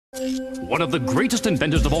One of the greatest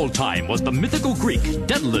inventors of all time was the mythical Greek,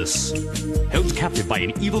 Daedalus. Held captive by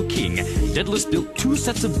an evil king, Daedalus built 2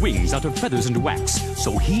 sets of wings out of feathers and wax,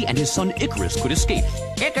 so he and his son Icarus could escape.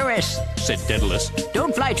 Icarus, said Daedalus,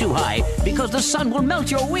 don't fly too high, because the sun will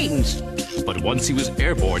melt your wings. But once he was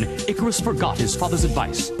airborne, Icarus forgot his father's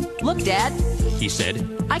advice. Look, Dad, he said,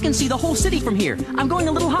 I can see the whole city from here. I'm going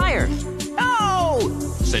a little higher.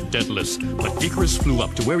 No! said Daedalus, but Icarus flew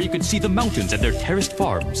up to where he could see the mountains and their terraced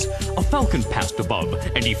farms. A falcon passed above,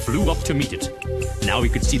 and he flew up to meet it. Now he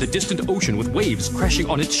could see the distant ocean with waves crashing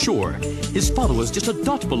on its shore. His father was just a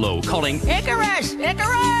dot below, calling, Icarus!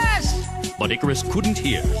 Icarus! But Icarus couldn't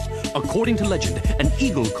hear. According to legend, an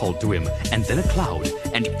eagle called to him, and then a cloud,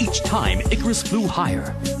 and each time Icarus flew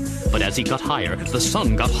higher. But as he got higher, the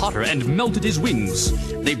sun got hotter and melted his wings.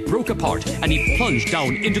 They broke apart, and he plunged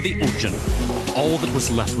down into the ocean. All that was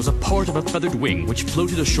left was a part of a feathered wing which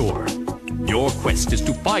floated ashore. Your quest is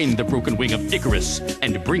to find the broken wing of Icarus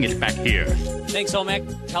and bring it back here. Thanks, Olmec.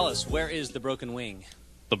 Tell us, where is the broken wing?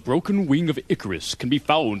 The broken wing of Icarus can be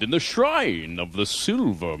found in the shrine of the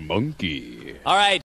Silver Monkey. All right.